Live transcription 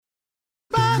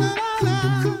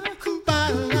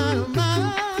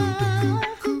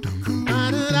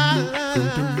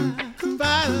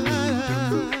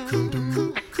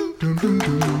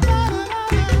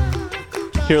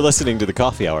You're listening to The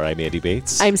Coffee Hour. I'm Andy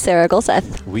Bates. I'm Sarah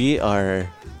Gulseth. We are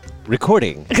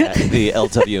recording at the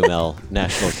LWML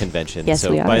National Convention. Yes,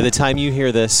 so we are. by the time you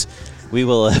hear this, we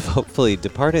will have hopefully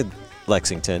departed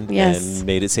Lexington and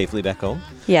made it safely back home.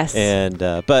 Yes. And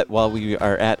but while we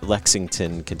are at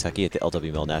Lexington, Kentucky at the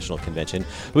LWML National Convention,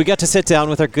 we got to sit down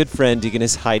with our good friend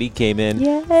Deaconess Heidi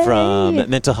Gaiman from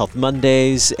Mental Health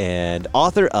Mondays and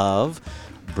author of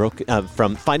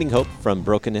From Finding Hope from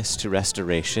Brokenness to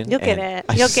Restoration. You'll get it.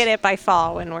 You'll get it by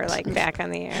fall when we're like back on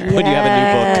the air. When you have a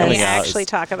new book coming we out. actually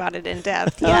talk about it in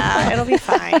depth. Yeah, it'll be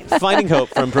fine. Finding Hope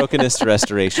from Brokenness to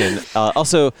Restoration.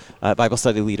 Also, Bible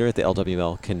study leader at the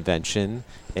LWML convention,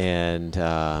 and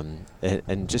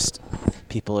just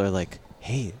people are like,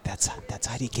 "Hey, that's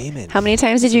Heidi Gaiman." How many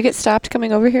times did you get stopped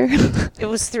coming over here? It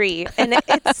was 3, and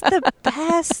it's the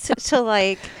best to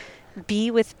like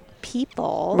be with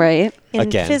people, right? In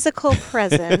Again. physical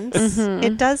presence.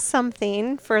 It does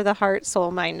something for the heart,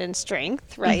 soul, mind, and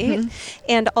strength, right?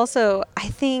 And also, I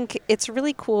think it's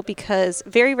really cool because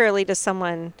very rarely does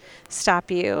someone stop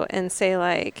you and say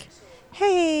like,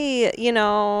 "Hey, do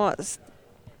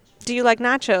you like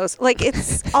nachos?" Like,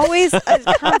 it's always a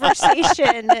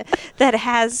conversation that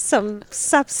has some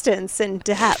substance and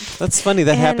depth. That's funny.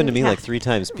 That happened to me yeah. like 3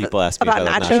 times. People ask me About if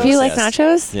I like nachos? nachos. Do you like Yes.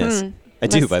 nachos? Yes. I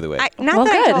do, by the way. Not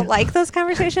that good. I don't like those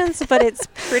conversations, but it's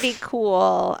pretty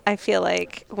cool, I feel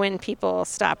like, when people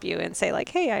stop you and say, like,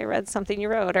 "Hey, I read something you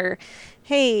wrote," or,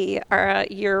 "Hey,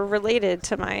 you're related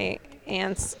to my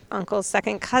aunt's uncle's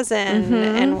second cousin,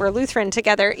 and we're Lutheran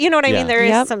together." You know what I Yeah. mean? There is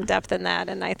Yep. some depth in that,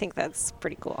 and I think that's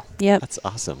pretty cool. Yep. That's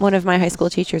awesome. One of my high school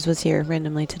teachers was here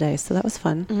randomly today, so that was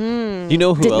fun. You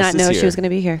know who Did else not is know here? she was going to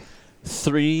be here.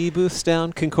 3 booths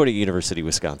down, Concordia University,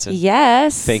 Wisconsin.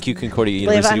 Yes. Thank you, Concordia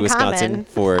Live University, Wisconsin, uncommon.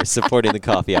 for supporting the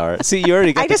coffee hour. See, you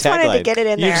already got I the just wanted to tagline. get it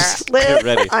in You there. just Live get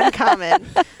ready. uncommon.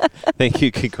 Thank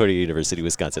you, Concordia University,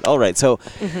 Wisconsin. All right, so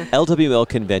LWML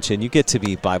convention, you get to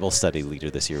be Bible study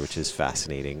leader this year, which is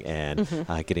fascinating, and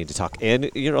getting to talk. And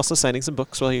you're also signing some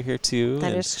books while you're here, too.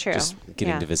 That and is true. Just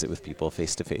getting Yeah. to visit with people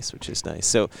face to face, which is nice.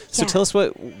 So Yeah. tell us,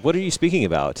 what are you speaking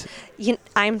about?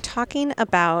 I'm talking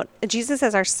about Jesus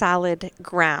as our solid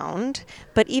ground,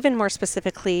 but even more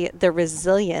specifically, the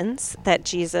resilience that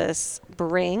Jesus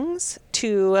brings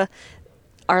to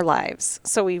our lives.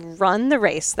 So we run the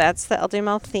race. That's the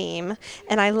LWML theme.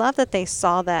 And I love that they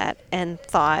saw that and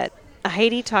thought,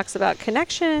 Heidi talks about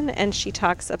connection and she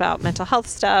talks about mental health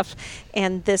stuff.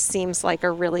 And this seems like a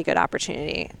really good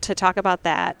opportunity to talk about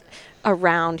that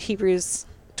around Hebrews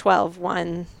 12,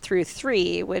 1 through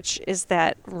 3, which is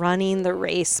that running the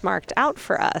race marked out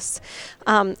for us.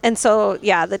 And so,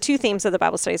 the 2 themes of the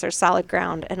Bible studies are solid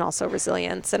ground and also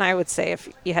resilience. And I would say if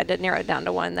you had to narrow it down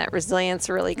to one, that resilience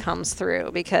really comes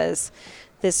through because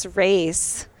this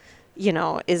race,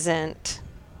 isn't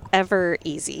ever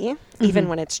easy, even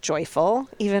when it's joyful,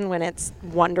 even when it's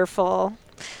wonderful.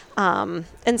 And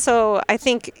so I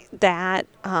think that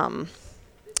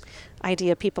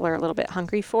idea people are a little bit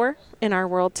hungry for in our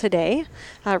world today.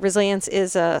 Resilience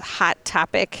is a hot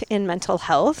topic in mental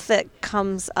health that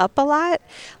comes up a lot,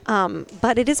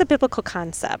 but it is a biblical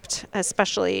concept,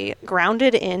 especially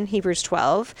grounded in Hebrews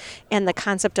 12, and the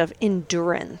concept of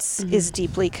endurance is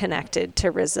deeply connected to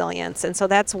resilience. And so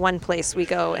that's one place we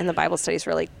go in the Bible studies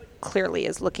really clearly,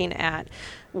 is looking at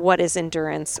what is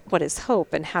endurance, what is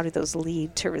hope, and how do those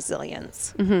lead to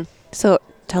resilience. So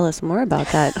tell us more about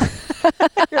that.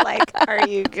 You're like, are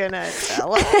you going to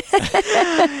tell us?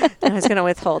 I was going to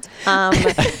withhold.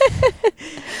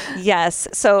 Yes.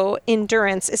 So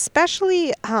endurance,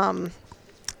 especially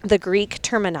the Greek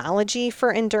terminology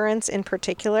for endurance in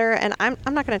particular. And I'm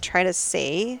not going to try to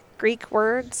say Greek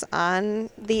words on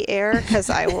the air because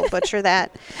I will butcher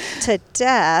that to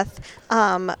death.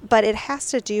 But it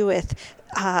has to do with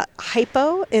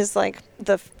hypo is like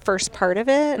the first part of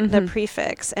it, the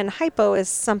prefix, and hypo is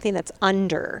something that's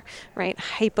under, right?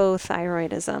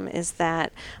 Hypothyroidism is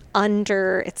that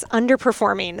it's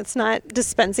underperforming. It's not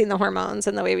dispensing the hormones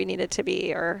in the way we need it to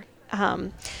be, or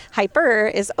hyper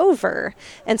is over.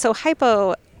 And so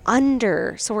hypo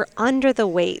under, so we're under the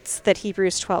weights that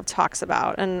Hebrews 12 talks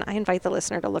about. And I invite the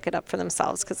listener to look it up for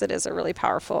themselves because it is a really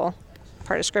powerful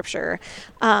part of Scripture.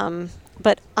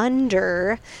 But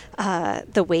under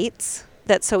the weights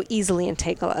that so easily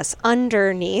entangle us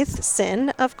underneath sin,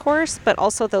 of course, but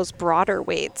also those broader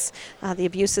weights, the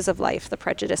abuses of life, the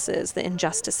prejudices, the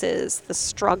injustices, the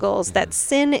struggles, that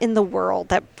sin in the world,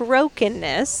 that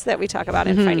brokenness that we talk about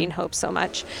in Finding Hope so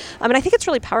much. And I think it's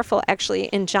really powerful, actually,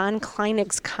 in John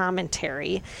Kleinig's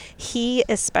commentary. He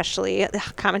especially, the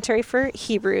commentary for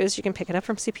Hebrews, you can pick it up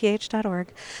from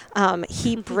cph.org,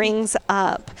 he brings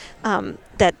up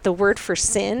that the word for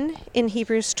sin in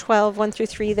Hebrews 12, 1 through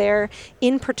 3 there,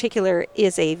 in particular,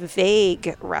 is a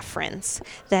vague reference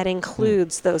that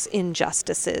includes those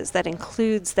injustices, that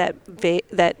includes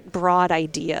that broad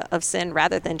idea of sin,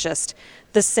 rather than just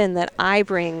the sin that I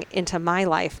bring into my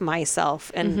life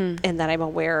myself and that I'm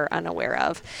aware or unaware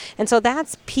of. And so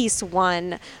that's piece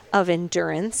one of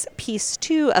endurance. Piece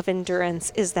two of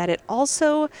endurance is that it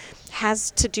also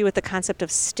has to do with the concept of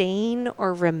staying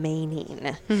or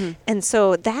remaining. And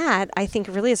so that, I think,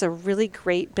 really is a really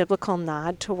great biblical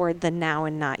nod toward the now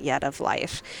and not yet of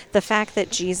life. The fact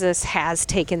that Jesus has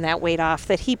taken that weight off,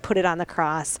 that he put it on the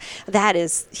cross, that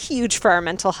is huge for our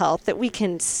mental health, that we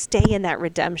can stay in that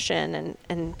redemption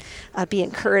and be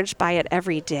encouraged by it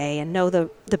every day and know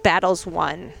the battle's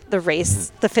won, the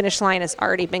race, the finish line has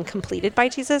already been completed by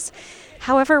Jesus.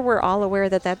 However, we're all aware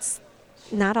that that's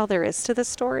not all there is to the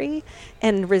story.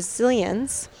 And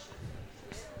resilience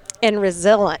and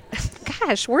resilient.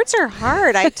 Gosh, words are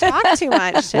hard. I talk too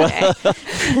much today.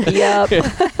 Yep.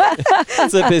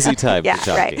 It's a busy time Yeah, for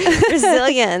talking. right.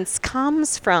 Resilience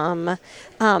comes from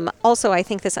also, I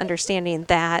think, this understanding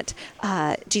that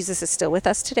Jesus is still with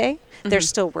us today. There's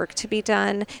still work to be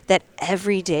done, that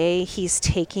every day he's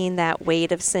taking that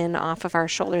weight of sin off of our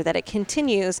shoulder, that it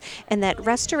continues, and that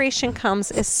restoration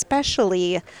comes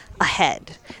especially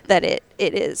ahead, that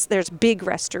there's big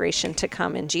restoration to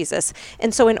come in Jesus.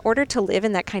 And so in order to live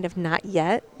in that kind of not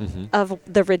yet of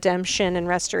the redemption and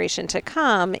restoration to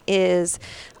come is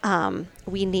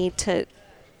we need to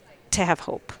have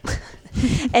hope.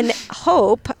 And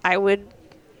hope, I would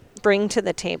bring to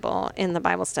the table in the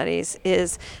Bible studies,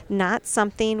 is not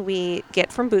something we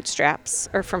get from bootstraps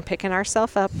or from picking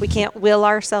ourselves up. We can't will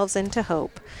ourselves into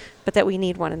hope, but that we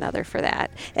need one another for that.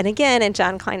 And again, in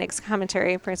John Kleinig's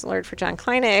commentary, praise the Lord for John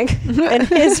Kleinig and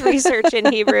his research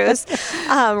in Hebrews,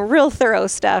 real thorough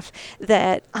stuff,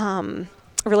 that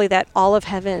really that all of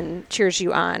heaven cheers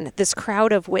you on. This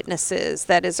crowd of witnesses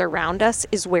that is around us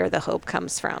is where the hope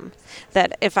comes from.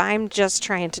 That if I'm just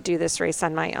trying to do this race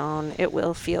on my own, it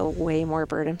will feel way more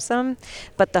burdensome.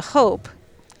 But the hope,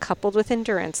 coupled with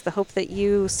endurance, the hope that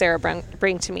you, Sarah,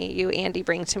 bring to me, you, Andy,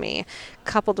 bring to me,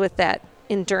 coupled with that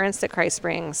endurance that Christ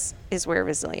brings, is where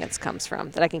resilience comes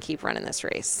from, that I can keep running this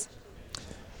race.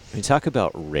 When you talk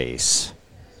about race,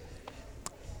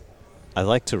 I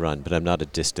like to run, but I'm not a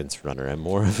distance runner. I'm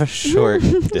more of a short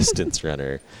distance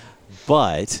runner.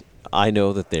 But I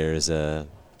know that there's a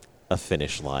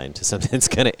finish line to something that's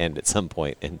going to end at some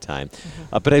point in time.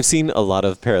 But I've seen a lot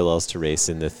of parallels to race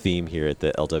in the theme here at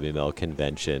the LWML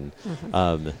convention.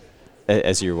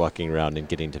 As you're walking around and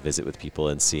getting to visit with people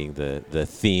and seeing the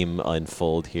theme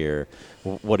unfold here,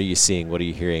 what are you seeing? What are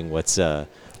you hearing? What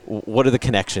are the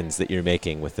connections that you're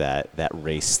making with that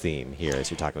race theme here as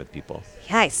you're talking with people?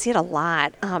 Yeah, I see it a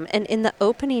lot. And in the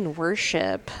opening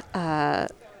worship,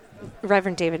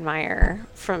 Reverend David Meyer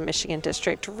from Michigan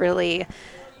District really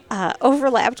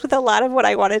overlapped with a lot of what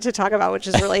I wanted to talk about, which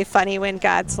is really funny when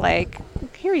God's like,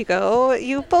 here you go.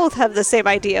 You both have the same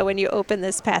idea when you open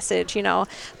this passage, you know.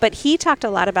 But he talked a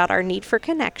lot about our need for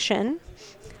connection,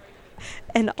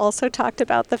 and also talked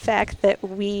about the fact that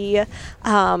we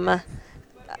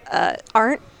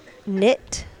aren't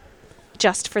knit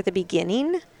just for the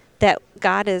beginning, that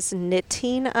God is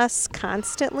knitting us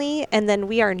constantly, and then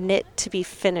we are knit to be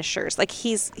finishers. Like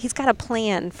he's got a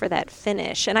plan for that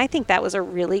finish. And I think that was a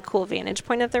really cool vantage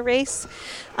point of the race.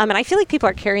 And I feel like people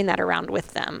are carrying that around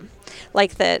with them.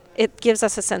 Like that it gives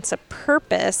us a sense of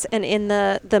purpose, and in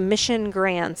the mission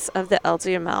grants of the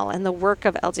LWML and the work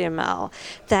of LWML,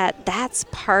 that's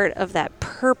part of that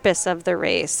purpose of the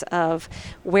race, of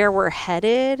where we're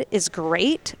headed is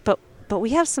great, but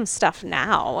we have some stuff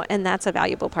now, and that's a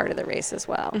valuable part of the race as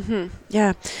well.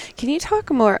 Yeah. Can you talk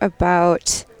more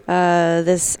about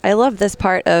this? I love this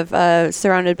part of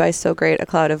surrounded by so great a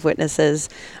cloud of witnesses.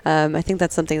 I think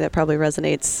that's something that probably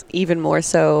resonates even more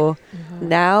so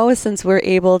now, since we're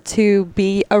able to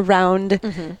be around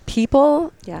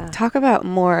people. Yeah. Talk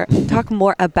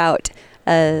more about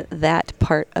that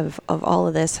part of all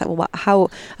of this, how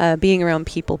being around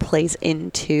people plays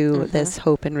into this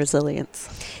hope and resilience.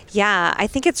 Yeah, I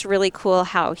think it's really cool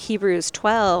how Hebrews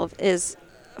 12 is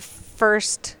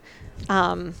first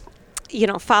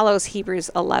follows Hebrews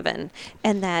 11.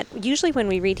 And that usually when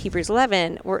we read Hebrews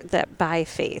 11, we're that by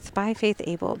faith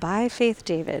Abel, by faith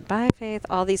David, by faith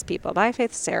all these people, by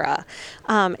faith Sarah.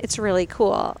 It's really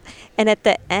cool. And at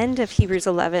the end of Hebrews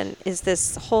 11 is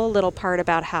this whole little part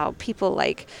about how people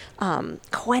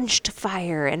quenched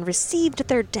fire and received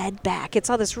their dead back. It's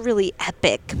all this really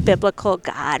epic biblical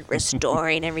God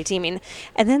restoring and redeeming.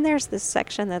 And then there's this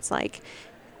section that's like,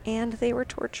 and they were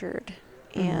tortured.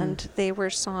 And they were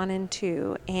sawn in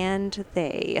two, and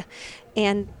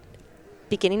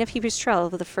beginning of Hebrews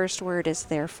 12, the first word is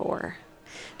therefore.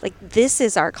 Like, this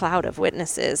is our cloud of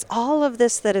witnesses. All of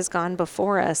this that has gone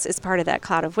before us is part of that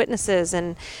cloud of witnesses,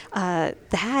 and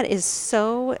that is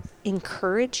so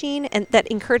encouraging, and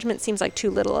that encouragement seems like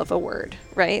too little of a word,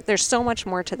 right? There's so much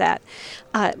more to that.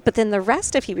 But then the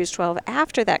rest of Hebrews 12,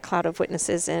 after that cloud of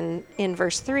witnesses in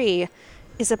verse 3,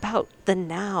 is about the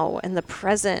now and the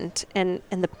present and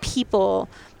the people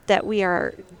that we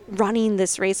are running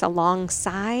this race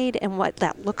alongside and what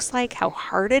that looks like, how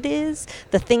hard it is,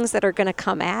 the things that are going to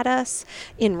come at us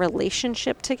in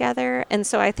relationship together. And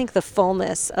so I think the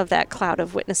fullness of that cloud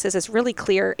of witnesses is really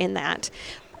clear in that.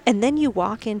 And then you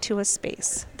walk into a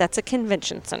space that's a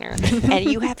convention center,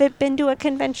 and you haven't been to a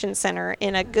convention center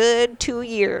in a good 2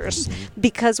 years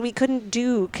because we couldn't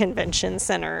do convention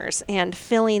centers and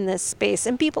filling this space.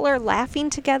 And people are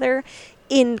laughing together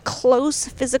in close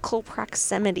physical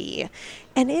proximity.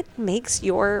 And it makes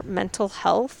your mental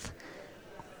health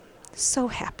so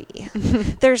happy.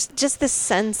 There's just this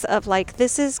sense of like,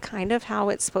 this is kind of how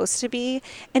it's supposed to be.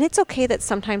 And it's okay that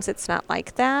sometimes it's not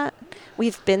like that.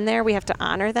 We've been there. We have to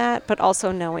honor that, but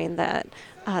also knowing that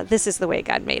this is the way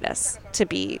God made us to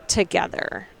be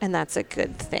together. And that's a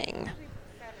good thing.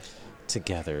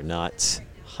 Together, not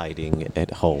hiding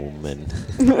at home and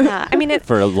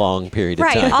for a long period of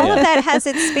time. Right. All of that has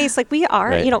its space. Like we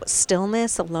are,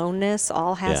 stillness, aloneness,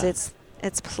 all has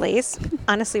its place.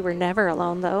 Honestly, we're never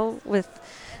alone, though, with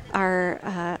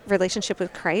our relationship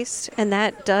with Christ. And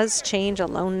that does change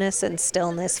aloneness and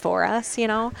stillness for us,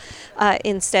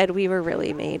 Instead, we were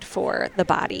really made for the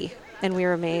body. And we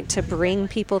were made to bring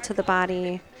people to the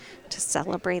body, to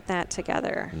celebrate that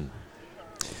together.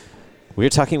 We're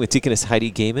talking with Deaconess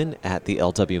Heidi Gaiman at the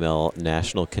LWML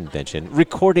National Convention,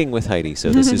 recording with Heidi. So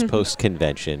this is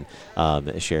post-convention,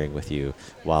 sharing with you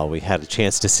while we had a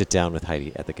chance to sit down with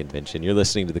Heidi at the convention. You're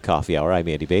listening to The Coffee Hour. I'm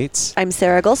Andy Bates. I'm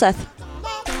Sarah Gulseth.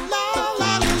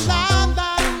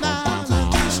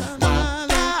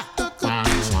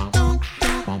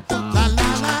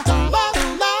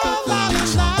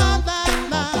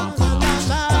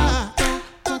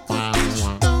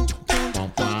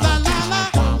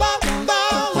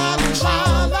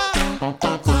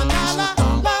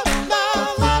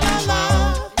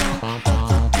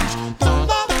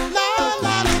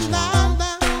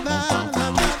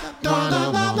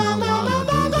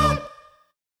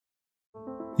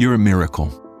 You're a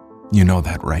miracle. You know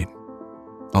that, right?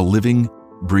 A living,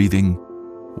 breathing,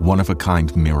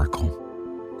 one-of-a-kind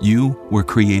miracle. You were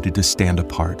created to stand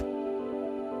apart,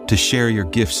 to share your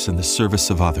gifts in the service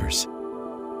of others,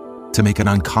 to make an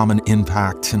uncommon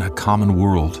impact in a common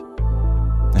world.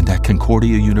 And at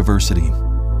Concordia University,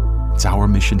 it's our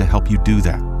mission to help you do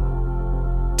that,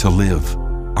 to live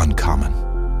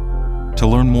uncommon. To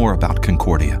learn more about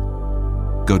Concordia,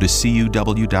 go to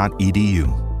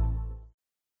cuw.edu.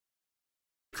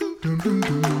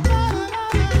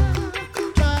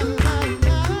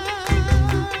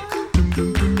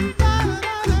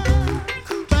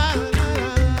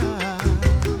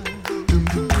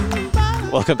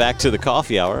 Welcome back to the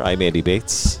Coffee Hour. I'm Andy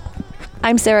Bates.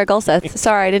 I'm Sarah Gulseth.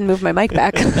 Sorry, I didn't move my mic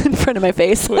back in front of my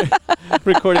face.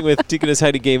 Recording with Deaconess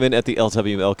Heidi Gaiman at the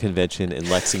LWML Convention in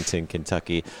Lexington,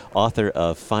 Kentucky, author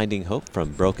of Finding Hope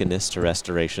from Brokenness to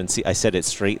Restoration. See, I said it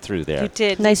straight through there. You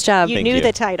did. Nice job. You knew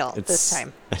the title this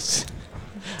time. It's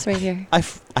right here.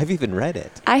 I've even read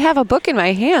it. I have a book in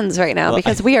my hands right now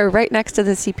because we are right next to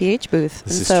the CPH booth.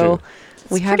 This and is so true.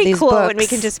 we It's have pretty these cool books when we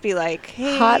can just be like,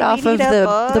 hey, hot off of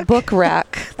the book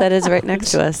rack that is right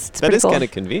next to us. It's That pretty is cool. kind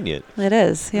of convenient. It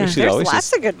is, yeah. We should There's always lots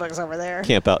just of good books over there.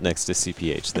 camp out next to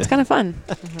CPH then. It's kind of fun.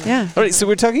 Yeah. All right, so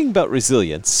we're talking about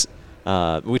resilience,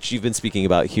 which you've been speaking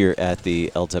about here at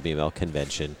the LWML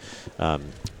Convention.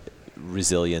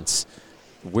 Resilience.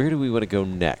 Where do we want to go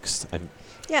next?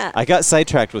 Yeah. I got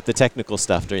sidetracked with the technical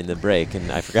stuff during the break,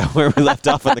 and I forgot where we left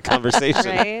off on the conversation.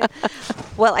 Right.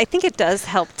 Well, I think it does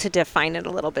help to define it a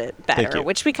little bit better,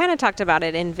 which we kind of talked about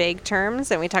it in vague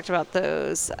terms, and we talked about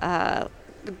those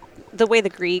the way the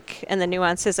Greek and the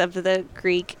nuances of the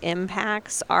Greek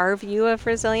impacts our view of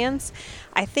resilience.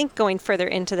 I think going further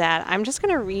into that, I'm just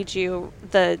going to read you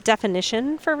the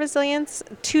definition for resilience,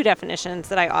 2 definitions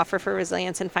that I offer for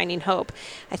resilience and finding hope.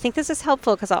 I think this is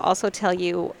helpful because I'll also tell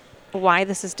you why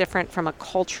this is different from a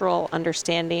cultural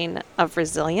understanding of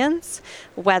resilience,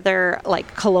 whether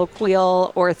like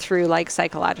colloquial or through like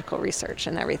psychological research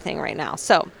and everything right now.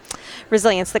 So,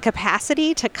 resilience, the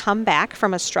capacity to come back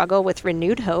from a struggle with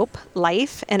renewed hope,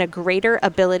 life, and a greater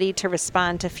ability to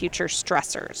respond to future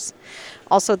stressors.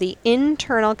 Also, the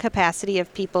internal capacity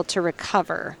of people to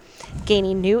recover,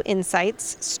 gaining new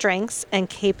insights, strengths, and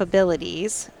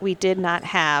capabilities we did not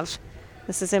have.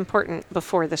 This is important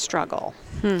before the struggle.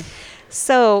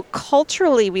 So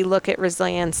culturally, we look at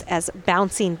resilience as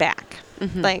bouncing back.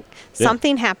 Like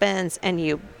something happens and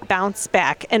you bounce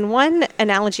back. And one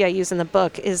analogy I use in the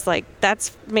book is like,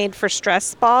 that's made for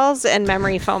stress balls and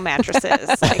memory foam mattresses.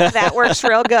 Like that works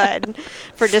real good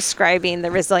for describing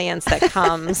the resilience that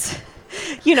comes,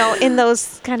 you know, in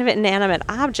those kind of inanimate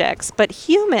objects. But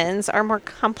humans are more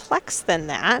complex than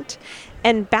that.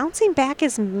 And bouncing back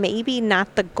is maybe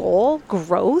not the goal.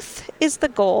 Growth is the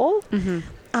goal.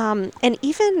 And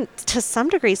even to some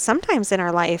degree, sometimes in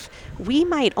our life, we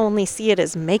might only see it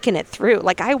as making it through.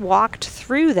 Like I walked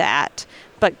through that,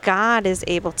 but God is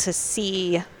able to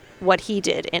see what he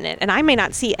did in it. And I may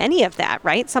not see any of that,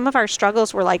 right? Some of our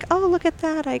struggles were like, oh, look at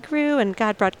that. I grew and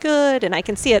God brought good and I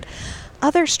can see it.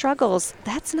 Other struggles,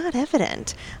 that's not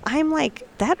evident. I'm like,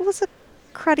 that was a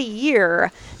cruddy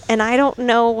year and I don't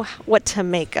know what to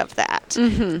make of that.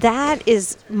 That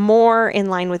is more in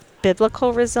line with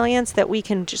biblical resilience, that we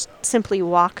can just simply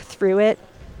walk through it.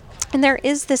 And there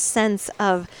is this sense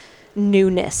of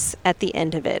newness at the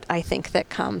end of it, I think, that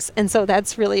comes. And so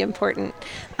that's really important.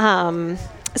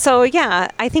 So yeah,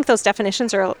 I think those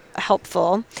definitions are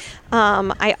helpful.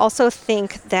 I also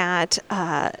think that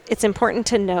it's important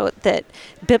to note that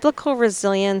biblical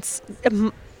resilience,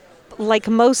 like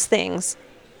most things,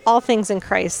 all things in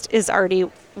Christ, is already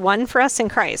won for us in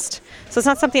Christ. So it's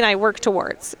not something I work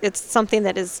towards. It's something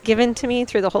that is given to me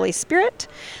through the Holy Spirit.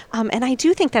 And I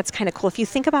do think that's kind of cool. If you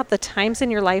think about the times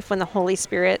in your life when the Holy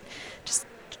Spirit just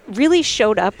really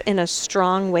showed up in a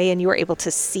strong way and you were able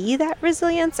to see that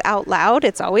resilience out loud,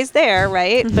 it's always there,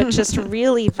 right? But just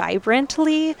really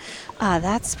vibrantly,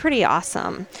 that's pretty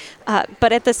awesome.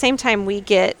 But at the same time, we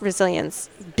get resilience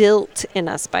built in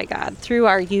us by God through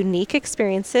our unique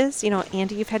experiences. You know,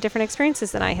 Andy, you've had different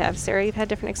experiences than I have. Sarah, you've had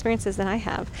different experiences than I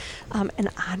have. And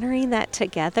honoring that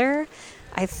together,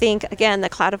 I think, again, the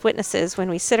cloud of witnesses, when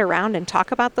we sit around and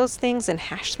talk about those things and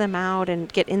hash them out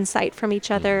and get insight from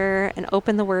each other and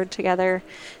open the word together,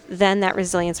 then that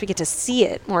resilience, we get to see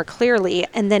it more clearly,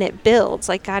 and then it builds.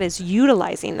 Like God is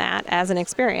utilizing that as an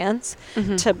experience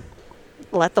to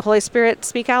let the Holy Spirit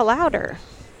speak out louder.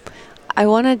 I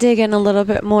want to dig in a little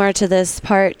bit more to this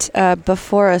part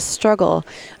before a struggle.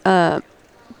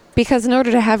 Because in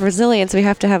order to have resilience, we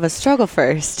have to have a struggle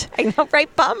first. I know,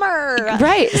 right? Bummer.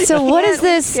 Right. So what is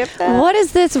this? What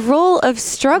is this role of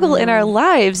struggle in our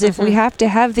lives if we have to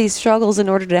have these struggles in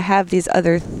order to have these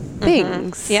other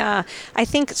things? Yeah. I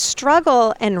think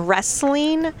struggle and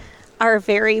wrestling are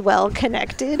very well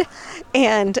connected.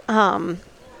 And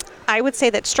I would say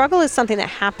that struggle is something that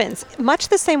happens much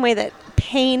the same way that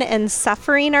pain and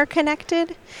suffering are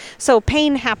connected. So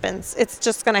pain happens. It's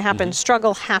just going to happen.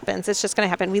 Struggle happens. It's just going to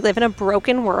happen. We live in a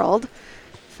broken world,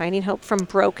 finding hope from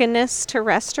brokenness to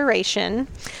restoration.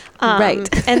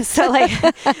 Right. And so like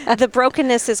the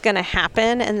brokenness is going to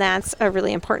happen, and that's a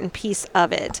really important piece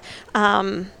of it.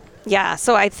 Yeah.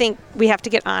 So I think we have to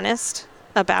get honest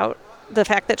about the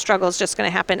fact that struggle is just going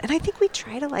to happen. And I think we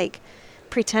try to like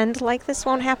pretend like this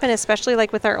won't happen, especially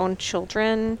like with our own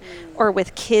children or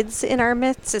with kids in our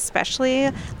midst,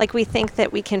 especially. Like we think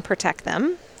that we can protect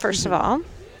them. First of all,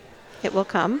 it will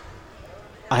come.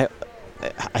 I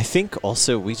think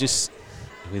also we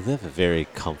live a very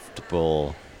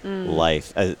comfortable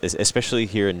life, especially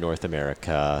here in North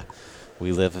America.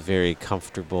 We live a very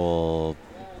comfortable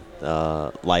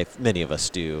life. Many of us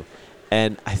do.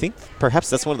 And I think perhaps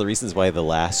that's one of the reasons why the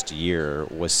last year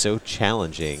was so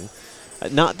challenging.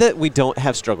 Not that we don't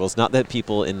have struggles, not that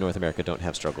people in North America don't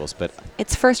have struggles, but...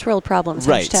 It's first world problems,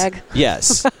 right. hashtag.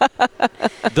 Yes.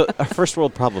 Our first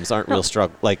world problems aren't real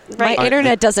struggle. Like My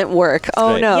internet doesn't work.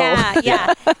 Oh, right. no.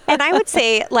 Yeah. And I would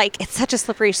say, like, it's such a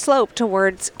slippery slope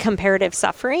towards comparative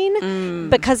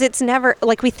suffering because it's never,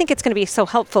 like, we think it's going to be so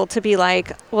helpful to be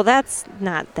like, well, that's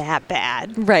not that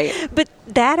bad. Right. But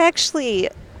that actually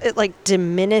it like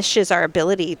diminishes our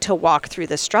ability to walk through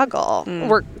the struggle.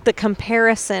 The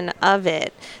comparison of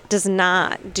it does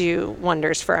not do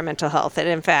wonders for our mental health. It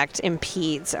in fact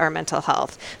impedes our mental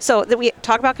health. So that we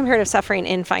talk about comparative suffering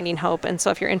in Finding Hope. And so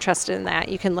if you're interested in that,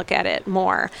 you can look at it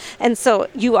more. And so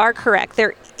you are correct.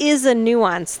 There is a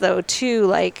nuance though to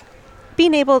like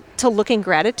being able to look in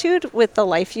gratitude with the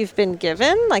life you've been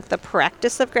given, like the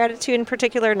practice of gratitude in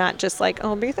particular, not just like,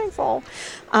 oh, be thankful.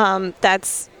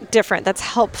 That's different. That's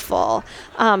helpful.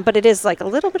 But it is like a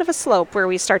little bit of a slope where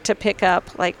we start to pick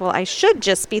up like, well, I should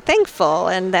just be thankful,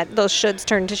 and that those shoulds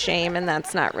turn to shame, and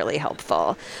that's not really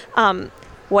helpful.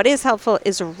 What is helpful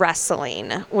is wrestling,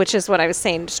 which is what I was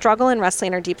saying. Struggle and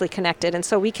wrestling are deeply connected. And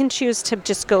so we can choose to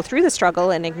just go through the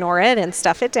struggle and ignore it and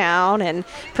stuff it down and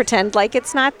pretend like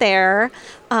it's not there.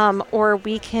 Or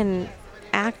we can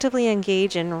actively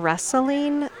engage in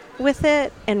wrestling with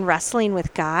it and wrestling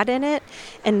with God in it.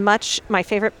 And my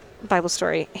favorite Bible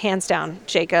story, hands down,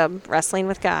 Jacob wrestling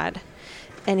with God.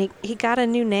 And he got a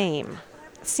new name.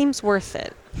 It seems worth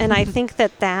it. And I think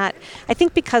I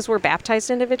think because we're baptized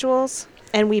individuals,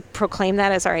 and we proclaim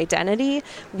that as our identity,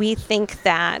 we think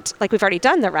that, like, we've already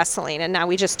done the wrestling and now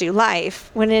we just do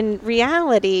life. When in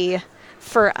reality,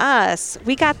 for us,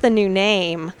 we got the new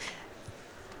name.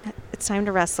 It's time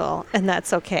to wrestle, and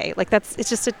that's okay. Like, it's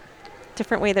just a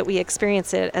different way that we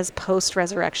experience it as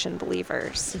post-resurrection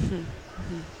believers.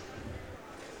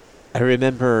 I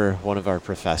remember one of our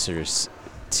professors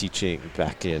teaching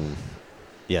back when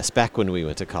we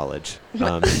went to college.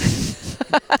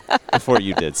 Before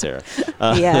you did, Sarah.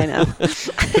 Yeah, I know.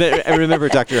 But I remember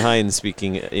Dr. Hines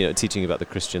teaching about the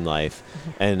Christian life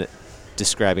and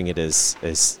describing it as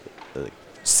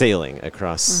sailing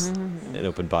across an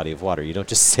open body of water. You don't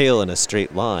just sail in a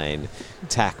straight line,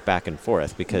 tack back and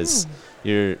forth, because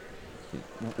we're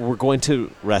going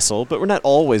to wrestle, but we're not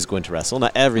always going to wrestle.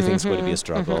 Not everything's going to be a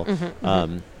struggle.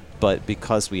 But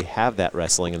because we have that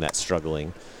wrestling and that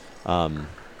struggling,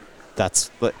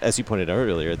 that's, as you pointed out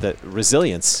earlier, that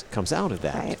resilience comes out of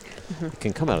that. Right. It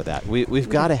can come out of that. We've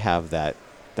got to have that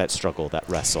struggle, that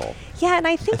wrestle. Yeah, and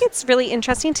I think it's really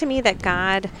interesting to me that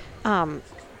God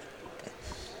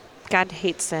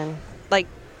hates sin. Like,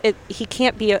 he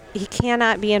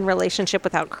cannot be in relationship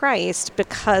without Christ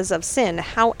because of sin.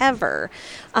 However,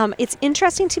 it's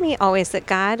interesting to me always that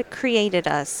God created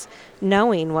us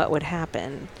knowing what would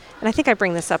happen. And I think I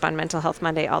bring this up on Mental Health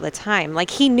Monday all the time. Like,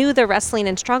 he knew the wrestling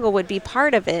and struggle would be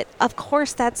part of it. Of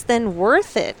course, that's then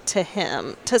worth it to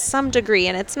him to some degree.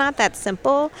 And it's not that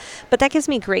simple, but that gives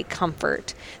me great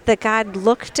comfort that God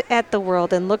looked at the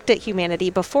world and looked at humanity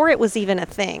before it was even a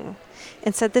thing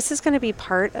and said, this is going to be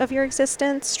part of your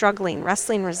existence, struggling,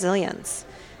 wrestling, resilience.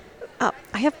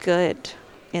 I have good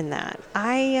in that.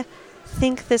 I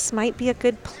think this might be a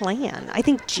good plan. I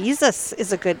think Jesus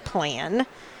is a good plan.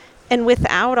 And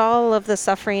without all of the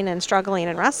suffering and struggling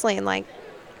and wrestling, like,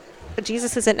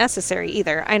 Jesus isn't necessary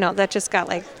either. I know that just got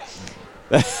like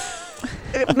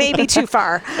maybe too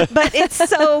far, but it's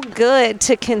so good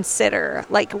to consider,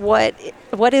 like, what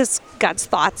is God's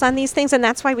thoughts on these things. And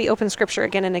that's why we open scripture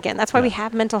again and again. That's why we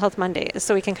have Mental Health Mondays,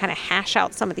 so we can kind of hash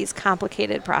out some of these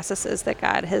complicated processes that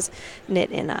God has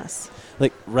knit in us.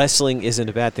 Like, wrestling isn't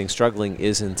a bad thing. Struggling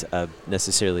isn't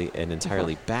necessarily an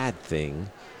entirely bad thing.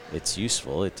 It's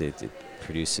useful. It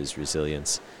produces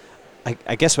resilience.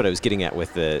 I guess what I was getting at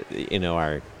with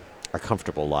our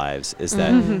comfortable lives is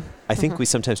that I think we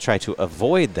sometimes try to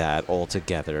avoid that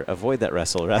altogether, avoid that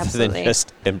wrestle, rather than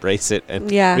just embrace it and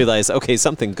realize, okay,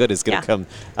 something good is going to come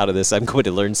out of this. I'm going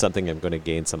to learn something. I'm going to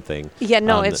gain something. Yeah,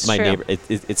 no, it's my true. Neighbor,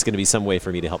 it's going to be some way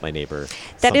for me to help my neighbor.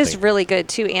 That is really good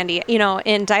too, Andy. You know,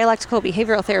 in dialectical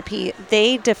behavioral therapy,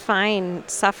 they define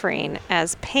suffering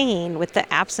as pain with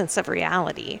the absence of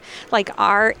reality. Like,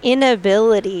 our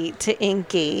inability to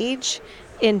engage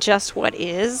in just what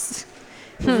is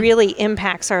really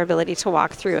impacts our ability to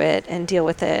walk through it and deal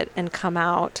with it and come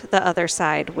out the other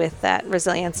side with that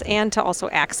resilience, and to also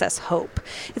access hope.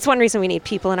 It's one reason we need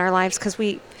people in our lives, because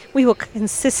we will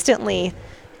consistently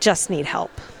just need help.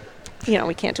 You know,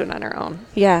 we can't do it on our own.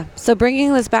 Yeah. So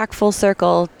bringing this back full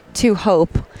circle to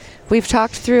hope, we've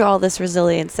talked through all this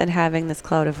resilience and having this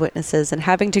cloud of witnesses and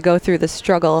having to go through the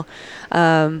struggle.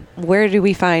 Where do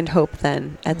we find hope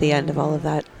then at the end of all of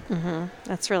that?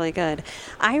 That's really good.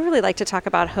 I really like to talk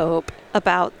about hope,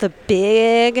 about the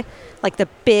big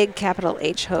capital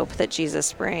H hope that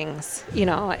Jesus brings. You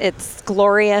know, it's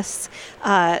glorious.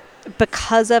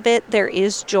 Because of it, there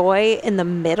is joy in the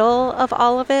middle of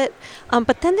all of it.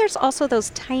 But then there's also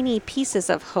those tiny pieces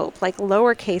of hope, like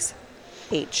lowercase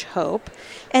h hope.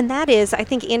 And that is, I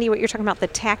think, Andy, what you're talking about, the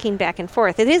tacking back and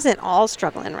forth. It isn't all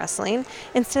struggle and wrestling.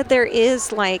 Instead, there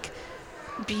is like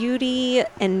beauty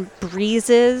and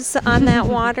breezes on that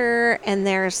water, and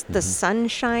there's the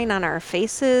sunshine on our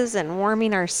faces and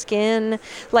warming our skin.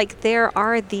 Like, there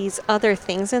are these other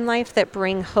things in life that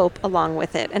bring hope along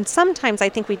with it. And sometimes I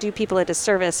think we do people a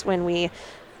disservice when we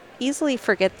easily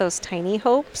forget those tiny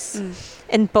hopes.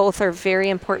 And both are very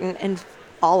important and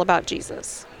all about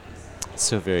Jesus.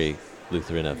 So very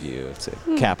Lutheran of you. It's a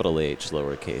capital H,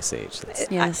 lowercase h.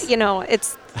 Yes.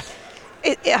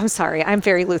 I'm sorry. I'm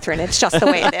very Lutheran. It's just the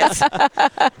way it is.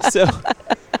 So,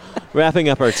 wrapping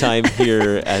up our time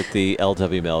here at the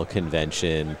LWML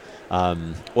convention,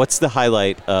 what's the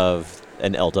highlight of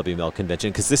an LWML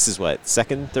convention? Because this is what,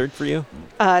 second, third for you?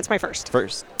 It's my first.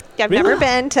 First. I've never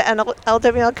been to an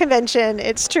LWML convention.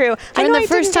 It's true. I'm the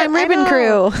first-time ribbon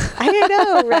crew. I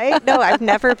know, right? No, I've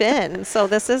never been. So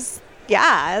this is,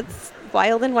 it's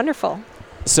wild and wonderful.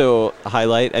 So,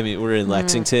 highlight, I mean, we're in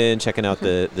Lexington, checking out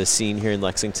the scene here in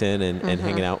Lexington and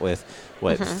hanging out with,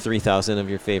 3,000 of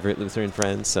your favorite Lutheran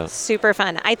friends. So super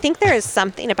fun. I think there is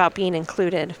something about being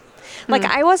included. Like,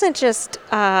 I wasn't just,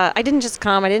 I didn't just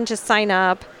come, I didn't just sign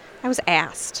up. I was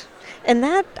asked. And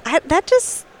that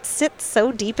just sits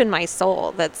so deep in my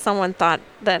soul that someone thought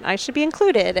that I should be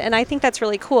included. And I think that's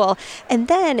really cool. And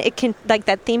then it can, like,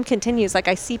 that theme continues. Like,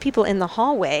 I see people in the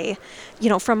hallway,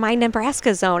 from my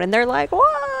Nebraska zone, and they're like,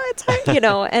 what?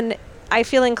 And I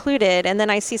feel included. And then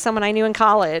I see someone I knew in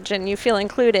college, and you feel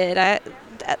included.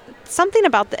 Something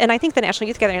about, and I think the National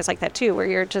Youth Gathering is like that too, where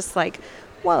you're just like,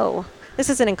 whoa, this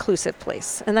is an inclusive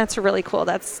place. And that's really cool.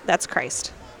 That's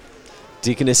Christ.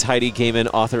 Deaconess Heidi Gaiman,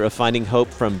 author of Finding Hope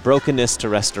from Brokenness to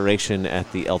Restoration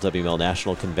at the LWML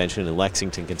National Convention in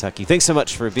Lexington, Kentucky. Thanks so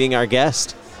much for being our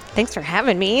guest. Thanks for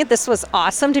having me. This was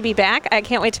awesome to be back. I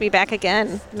can't wait to be back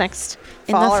again next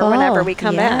fall or whenever we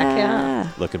come back. Yeah.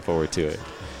 Looking forward to it.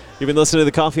 You've been listening to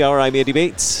The Coffee Hour. I'm Andy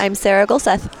Bates. I'm Sarah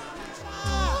Golseth.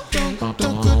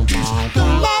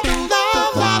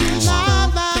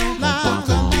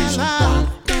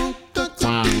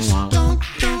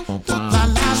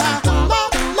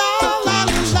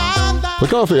 The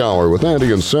Coffee Hour with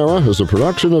Andy and Sarah is a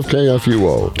production of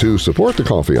KFUO. To support the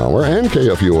Coffee Hour and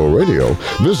KFUO Radio,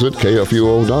 visit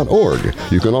KFUO.org.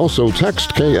 You can also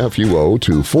text KFUO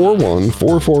to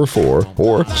 41444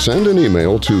 or send an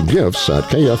email to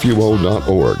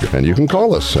gifts@KFUO.org. And you can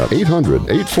call us at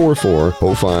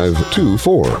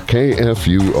 800-844-0524.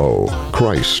 KFUO.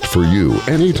 Christ for you,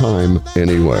 anytime,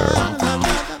 anywhere.